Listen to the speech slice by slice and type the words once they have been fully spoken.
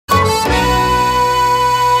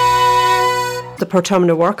the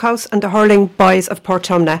Portumna Workhouse and the Hurling Boys of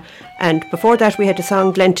Portumna. And before that we had the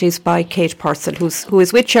song Glenties by Kate Purcell, who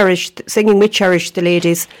is with Cherish, singing with Cherish the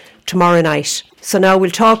ladies tomorrow night. So now we'll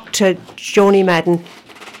talk to Joanie Madden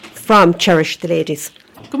from Cherish the ladies.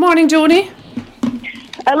 Good morning, Joanie.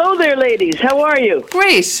 Hello there, ladies. How are you?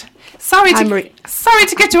 Great. Sorry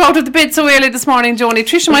to get you out of the bed so early this morning, Joanie.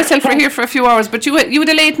 Trish and myself were here for a few hours, but you had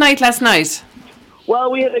a late night last night.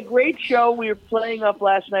 Well, we had a great show. We were playing up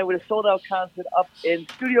last night with a sold-out concert up in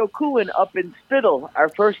Studio Cohen up in Spittle, our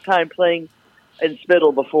first time playing in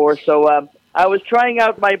Spittle before. So I was trying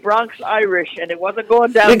out my Bronx Irish, and it wasn't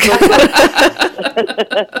going down so good.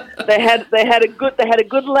 They had a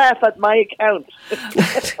good laugh at my account.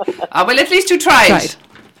 Well, at least you tried.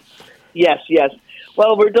 Yes.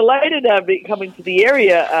 Well, we're delighted to be coming to the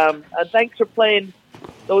area, and thanks for playing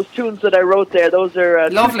those tunes that I wrote there. Those are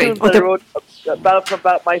lovely. Tunes that I wrote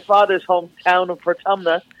about my father's hometown of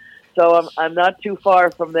Portumna, so I'm not too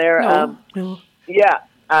far from there. No. Yeah,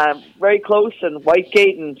 very close, and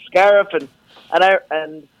Whitegate and Scariff and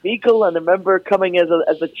Beacle, and I remember coming as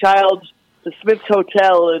a child to Smith's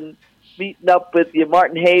Hotel and meeting up with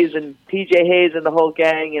Martin Hayes and PJ Hayes and the whole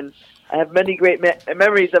gang, and I have many great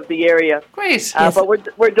memories of the area. Great. But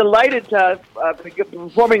we're delighted to be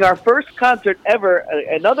performing our first concert ever.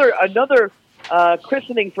 Another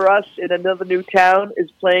christening for us in another new town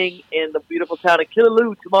is playing in the beautiful town of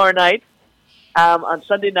Killaloe tomorrow night. On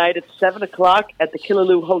Sunday night at 7 o'clock at the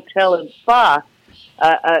Killaloe Hotel and Spa.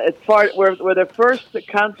 We're their first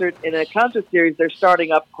concert in a concert series they're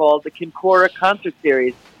starting up called the Kincora Concert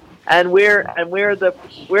Series, and we're the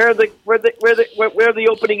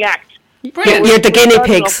opening act. Brilliant. You're the guinea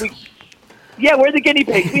pigs. We're the guinea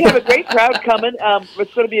pigs. We have a great crowd coming.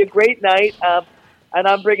 It's going to be a great night, and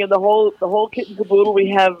I'm bringing the whole kit and caboodle.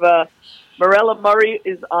 We have Morella Murray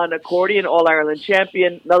is on accordion, All Ireland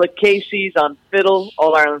champion. Nella Casey's on fiddle,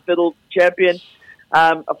 All Ireland fiddle champion.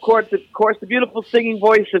 Of course, the beautiful singing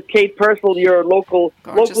voice of Kate Purcell, your local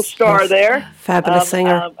star there. Fabulous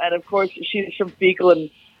singer. And of course, she's from Fecal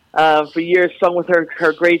and for years sung with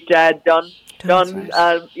her great dad, Dunn,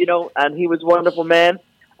 and he was a wonderful man.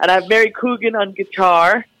 And I have Mary Coogan on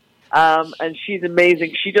guitar, and she's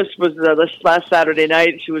amazing. She just was this last Saturday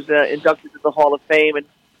night. She was inducted to the Hall of Fame and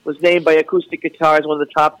was named by Acoustic Guitar as one of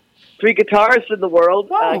the top 3 guitarists in the world,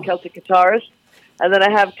 Celtic guitarists. And then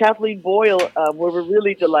I have Kathleen Boyle, where we're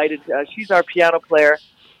really delighted. She's our piano player,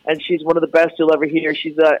 and she's one of the best you'll ever hear.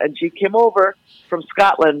 And she came over from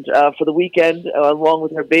Scotland for the weekend, along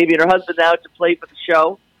with her baby and her husband now, to play for the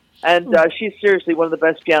show. And she's seriously one of the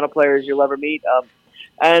best piano players you'll ever meet.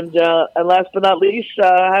 And last but not least,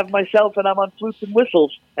 I have myself, and I'm on flutes and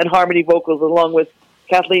whistles and harmony vocals, along with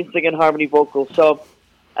Kathleen singing harmony vocals. So,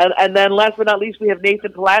 and then last but not least, we have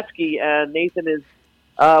Nathan Pulaski, and Nathan is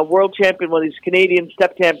world champion, one of these Canadian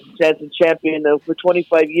step dancing champion for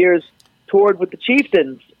 25 years, toured with the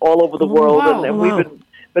Chieftains all over the world, and we've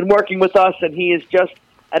been working with us, and he is just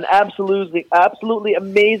an absolutely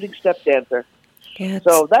amazing step dancer. Yes.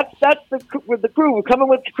 So that's the crew. We're coming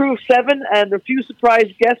with the crew of 7, and a few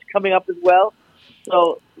surprise guests coming up as well.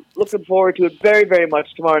 So looking forward to it very, very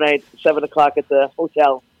much tomorrow night, 7 o'clock at the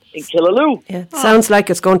hotel in Killaloe. Yeah, it sounds like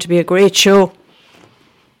it's going to be a great show.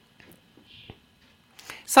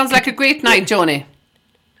 Sounds like a great night, Joanie.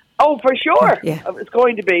 Oh, for sure. Yeah. It's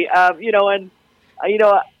going to be.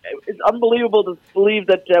 It's unbelievable to believe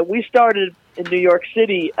that we started in New York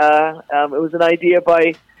City. It was an idea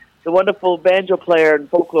by the wonderful banjo player and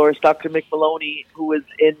folklorist, Dr. Mick Maloney, who was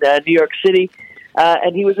in New York City.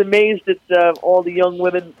 And he was amazed at all the young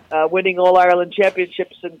women winning All Ireland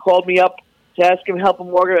championships and called me up to ask him to help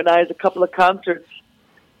him organize a couple of concerts.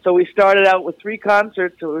 So we started out with 3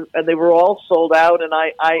 concerts, and they were all sold out. And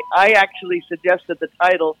I actually suggested the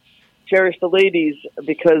title, Cherish the Ladies,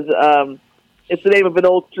 because it's the name of an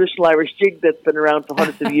old traditional Irish jig that's been around for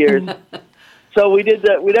hundreds of years. So we did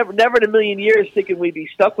that. We never in a million years thinking we'd be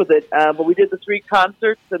stuck with it. But we did the 3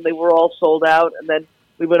 concerts, and they were all sold out. And then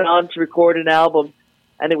we went on to record an album,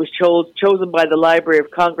 and it was chosen by the Library of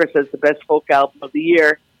Congress as the best folk album of the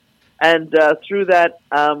year. And through that,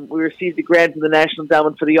 we received a grant from the National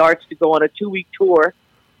Endowment for the Arts to go on a 2-week tour.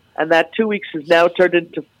 And that 2 weeks has now turned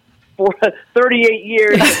into 38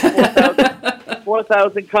 years,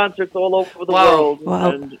 4,000 concerts all over the world.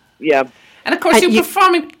 Wow. And, yeah. And of course, you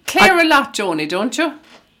perform in Clare a lot, Joanie, don't you?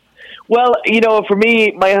 Well, for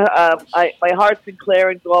me, my heart's in Clare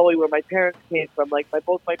and Galway, where my parents came from.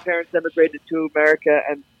 Both my parents emigrated to America,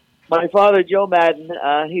 and my father, Joe Madden,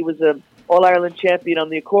 he was a All-Ireland champion on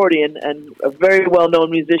the accordion and a very well-known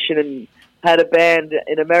musician, and had a band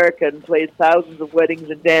in America and played thousands of weddings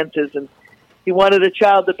and dances. And he wanted a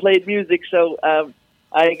child that played music. So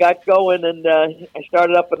I got going, and I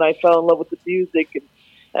started up, and I fell in love with the music,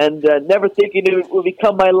 and never thinking it would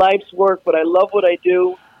become my life's work. But I love what I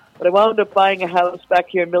do. But I wound up buying a house back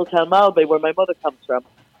here in Milltown, Malbay, where my mother comes from.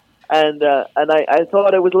 And I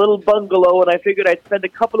thought it was a little bungalow, and I figured I'd spend a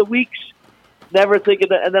couple of weeks never thinking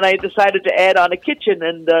that. And then I decided to add on a kitchen,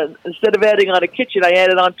 and instead of adding on a kitchen, I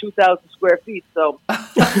added on 2,000 square feet. So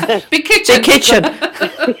big kitchen. Big kitchen.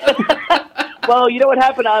 Well, you know what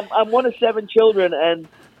happened? I'm one of 7 children, and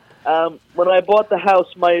when I bought the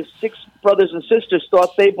house, my 6 brothers and sisters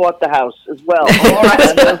thought they bought the house as well. All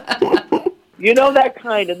right. You know that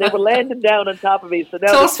kind, and they were landing down on top of me. So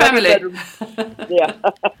now Close family. Yeah.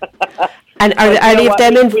 And are you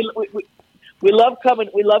them in? We love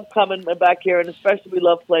coming. We love coming back here, and especially we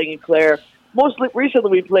love playing in Clare. Mostly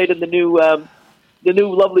recently, we played in the new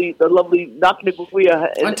lovely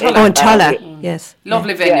Knocknaguia in Tulla. Yes,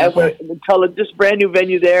 lovely venue. Yeah, in Tulla, just brand new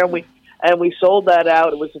venue there, and we sold that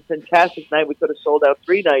out. It was a fantastic night. We could have sold out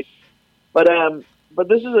 3 nights, but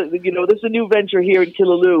this is a new venture here in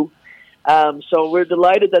Killaloe. So we're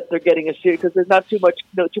delighted that they're getting a series, because there's not too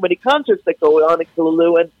many concerts that go on in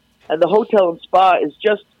Killaloe, and the hotel and spa is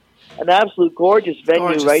just an absolute gorgeous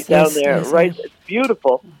venue right down there. Right, it's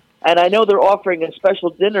beautiful, and I know they're offering a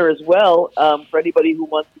special dinner as well for anybody who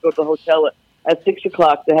wants to go to the hotel at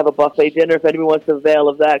 6:00. They have a buffet dinner if anyone wants to avail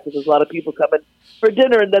of that, because there's a lot of people coming for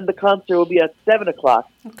dinner, and then the concert will be at 7:00.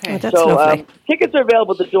 Okay, that's lovely. Tickets are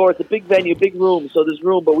available at the door. It's a big venue, big room, so there's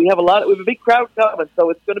room. But we have a big crowd coming,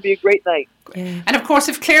 so it's going to be a great night. Yeah. And of course,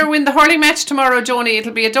 if Clare win the hurling match tomorrow, Joanie,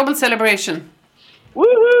 it'll be a double celebration.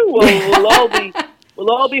 Woohoo! Well,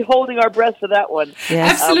 we'll all be holding our breath for that one.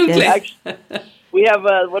 Yes. Absolutely. We have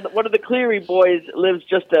one of the Cleary boys lives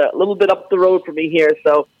just a little bit up the road from me here,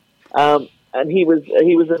 so. And he was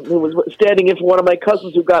standing in for one of my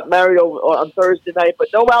cousins who got married on Thursday night, but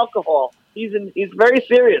no alcohol. He's very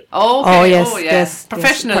serious. Oh yes, yes,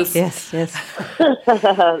 professionals. Yes. This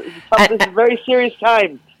is a very serious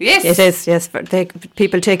time. Yes, it is. Yes,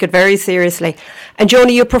 people take it very seriously. And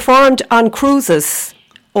Joanie, you performed on cruises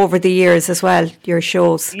over the years as well. Your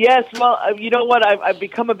shows. Yes, well, you know what? I've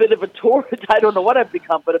become a bit of a tourist. I don't know what I've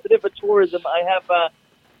become, but a bit of a tourism.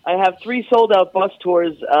 I have 3 sold-out bus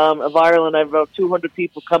tours of Ireland. I have about 200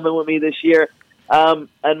 people coming with me this year.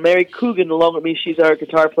 And Mary Coogan, along with me, she's our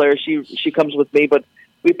guitar player. She comes with me. But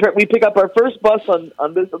we pick up our first bus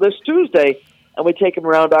on this Tuesday, and we take them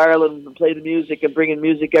around Ireland and play the music and bring in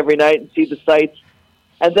music every night and see the sights.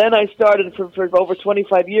 And then I started, for over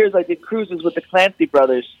 25 years, I did cruises with the Clancy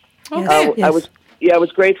brothers. Okay. I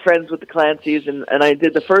was great friends with the Clancys, and I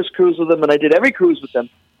did the first cruise with them, and I did every cruise with them.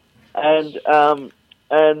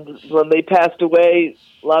 And when they passed away,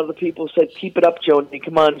 a lot of the people said, "Keep it up, Joanie.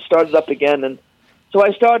 Come on, start it up again." And so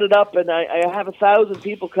I started up, and I have 1,000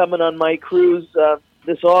 people coming on my cruise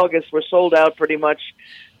this August. We're sold out pretty much,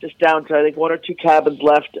 just down to I think 1 or 2 cabins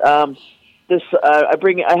left. I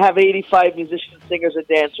have 85 musicians, singers, and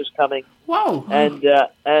dancers coming. Wow! And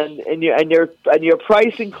your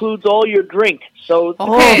price includes all your drink. So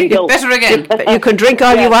better again. You can drink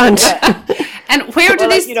all you want. Yeah. And where do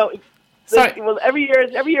these? Sorry. Well, every year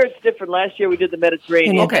it's different. Last year we did the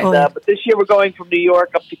Mediterranean, okay. But this year we're going from New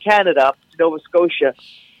York up to Canada, up to Nova Scotia,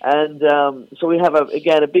 and so we have a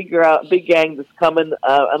big gang that's coming.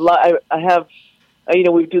 I have,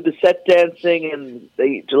 we do the set dancing and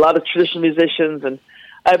a lot of traditional musicians, and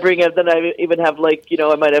I even have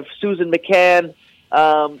I might have Susan McCann,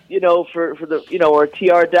 for the or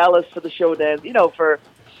TR Dallas for the show dance, for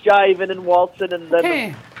jiving and waltzing, and then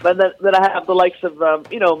I have the likes of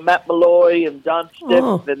Matt Malloy and Don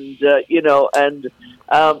Stiff and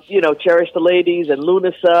Cherish the Ladies and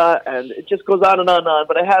Lunasa, and it just goes on and on and on.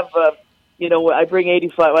 But I have I bring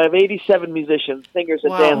 85. I have 87 musicians, singers,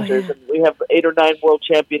 and dancers, and we have 8 or 9 world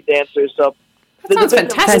champion dancers. So that sounds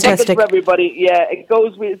fantastic for everybody. Yeah, it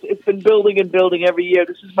goes. It's been building and building every year.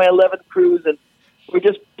 This is my 11th cruise, and we're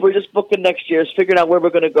just booking next year's, figuring out where we're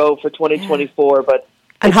going to go for 2024. But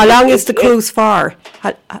and how long is the cruise for?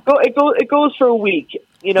 It goes for a week,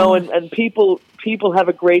 and people have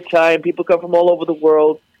a great time. People come from all over the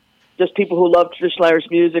world, just people who love traditional Irish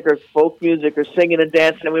music or folk music or singing and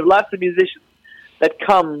dancing. And we have lots of musicians that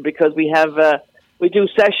come because we do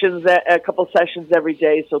sessions, a couple sessions every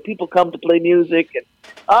day. So people come to play music.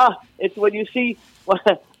 And it's when you see.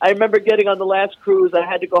 I remember getting on the last cruise. I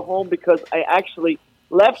had to go home because I actually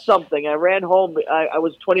left something. I ran home. I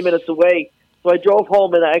was 20 minutes away. So I drove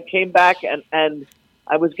home, and I came back, and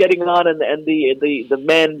I was getting on, and the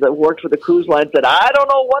men that worked for the cruise line said, "I don't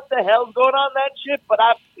know what the hell's going on that ship, but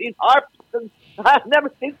I've seen harps, and I've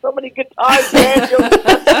never seen so many guitars, banjos,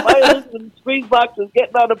 violins, and boxes,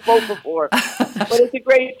 getting on a boat before. But it's a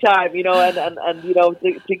great time, and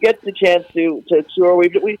to get the chance to tour. We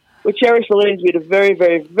Cherish the Ladies. We had a very,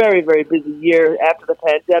 very, very, very busy year after the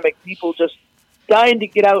pandemic. People just dying to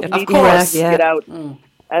get out and meet friends, get out.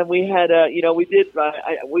 And we had, we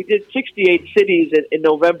did 68 cities in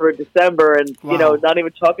November and December, and not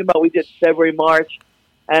even talking about we did February, March,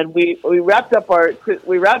 and we wrapped up our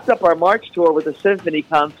March tour with a symphony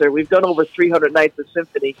concert. We've done over 300 nights of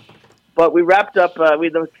symphony, but we wrapped up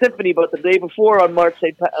with a symphony. But the day before, on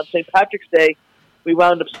St. Patrick's Day, we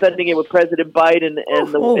wound up spending it with President Biden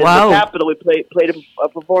in the Capitol. We played a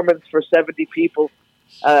performance for 70 people.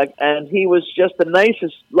 And he was just the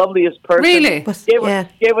nicest, loveliest person. Really?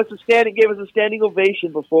 Gave us a standing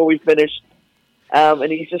ovation before we finished.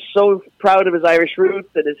 And he's just so proud of his Irish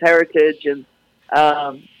roots and his heritage. And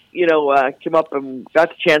came up and got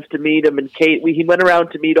the chance to meet him. And Kate, he went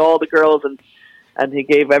around to meet all the girls, and he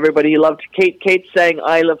gave everybody he loved. Kate sang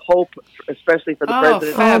 "I Love Hope," especially for the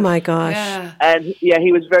president. Oh my gosh! Yeah. And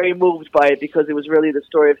he was very moved by it because it was really the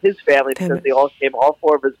story of his family. Because all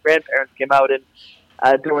four of his grandparents came out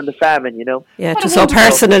during the famine, Yeah, it was so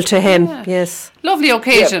personal to him. Yeah. Yes. Lovely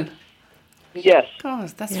occasion. Yeah. Yes. God,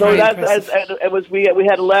 that's very impressive. We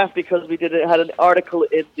had a laugh because we had an article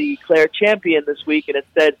in the Clare Champion this week, and it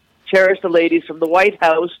said, "Cherish the Ladies from the White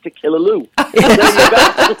House to Killaloo."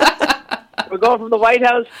 We're going from the White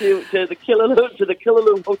House to the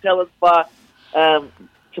Killaloo Hotel and Spa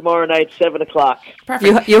tomorrow night, 7:00.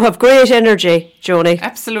 Perfect. You have great energy, Joanie.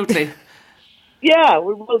 Absolutely. Yeah,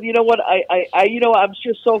 well, you know what? I'm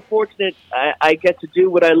just so fortunate. I get to do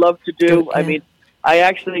what I love to do. Yeah. I mean,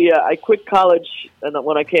 I quit college, and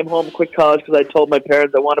when I came home, quit college because I told my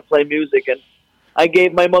parents I want to play music, and I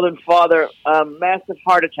gave my mother and father a massive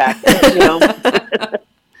heart attack.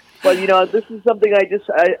 But this is something I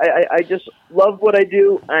just love what I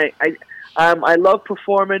do. I love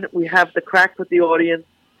performing. We have the crack with the audience.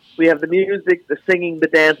 We have the music, the singing, the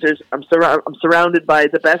dancers. I'm surrounded by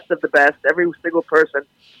the best of the best. Every single person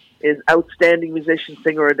is outstanding musician,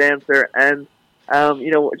 singer, or dancer. And,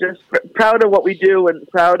 just proud of what we do and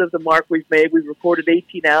proud of the mark we've made. We've recorded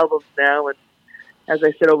 18 albums now. And as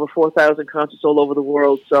I said, over 4,000 concerts all over the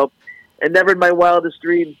world. So, and never in my wildest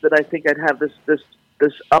dreams that I think I'd have this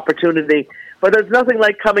opportunity. But there's nothing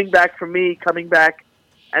like coming back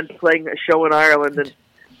and playing a show in Ireland. And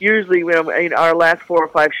usually, our last 4 or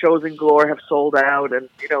 5 shows in Glore have sold out, and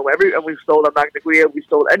we've sold. I'm not going to agree. We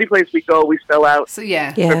sold any place we go, we sell out. So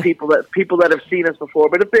for people that have seen us before.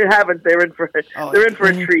 But if they haven't, they're in for a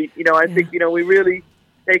treat. I think we really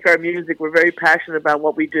take our music. We're very passionate about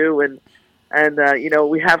what we do, and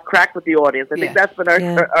we have crack with the audience. I think that's been our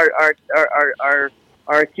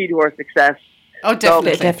key to our success. Oh,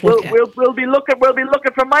 definitely. So definitely. We'll be looking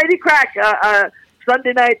for mighty crack.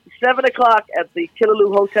 Sunday night, 7:00 at the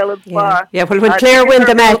Killaloo Hotel and Spa. Yeah, well, when Clare win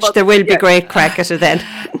the match, there will be great crack at it then.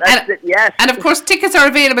 That's it, yes. And of course, tickets are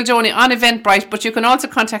available, Joanie, on Eventbrite, but you can also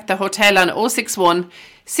contact the hotel on 061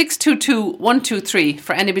 622 123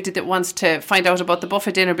 for anybody that wants to find out about the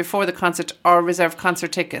buffet dinner before the concert or reserve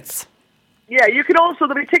concert tickets. Yeah, you can also,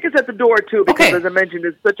 there'll be tickets at the door too, because as I mentioned,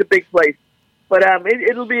 it's such a big place. But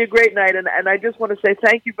it'll be a great night, and I just want to say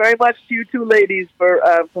thank you very much to you two ladies for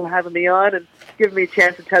having me on and giving me a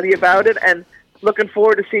chance to tell you about it, and looking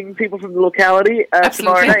forward to seeing people from the locality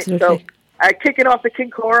tomorrow night. Absolutely. So kicking off the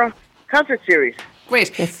King Cora concert series.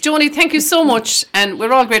 Great. Yes. Joanie, thank you so much, and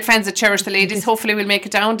we're all great fans of Cherish the Ladies. Hopefully we'll make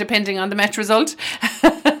it down, depending on the match result.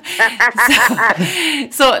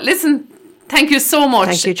 so listen, thank you so much.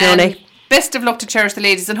 Thank you, Joanie. Best of luck to Cherish the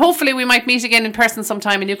Ladies, and hopefully we might meet again in person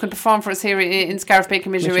sometime and you can perform for us here in Scariff Bay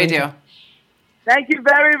Community Radio. Thank you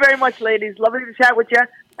very, very much, ladies. Lovely to chat with you,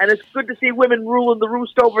 and it's good to see women ruling the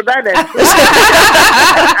roost over that end.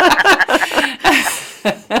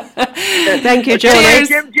 Thank you, Joanie.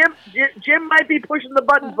 Jim might be pushing the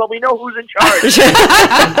buttons, but we know who's in charge.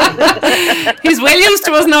 He's well used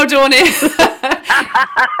to us now, Joanie.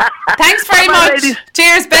 Thanks very much. Ladies.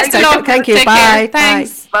 Cheers. Best of luck. Thank you. Take Bye. Care.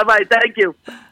 Thanks. Bye-bye. Thank you.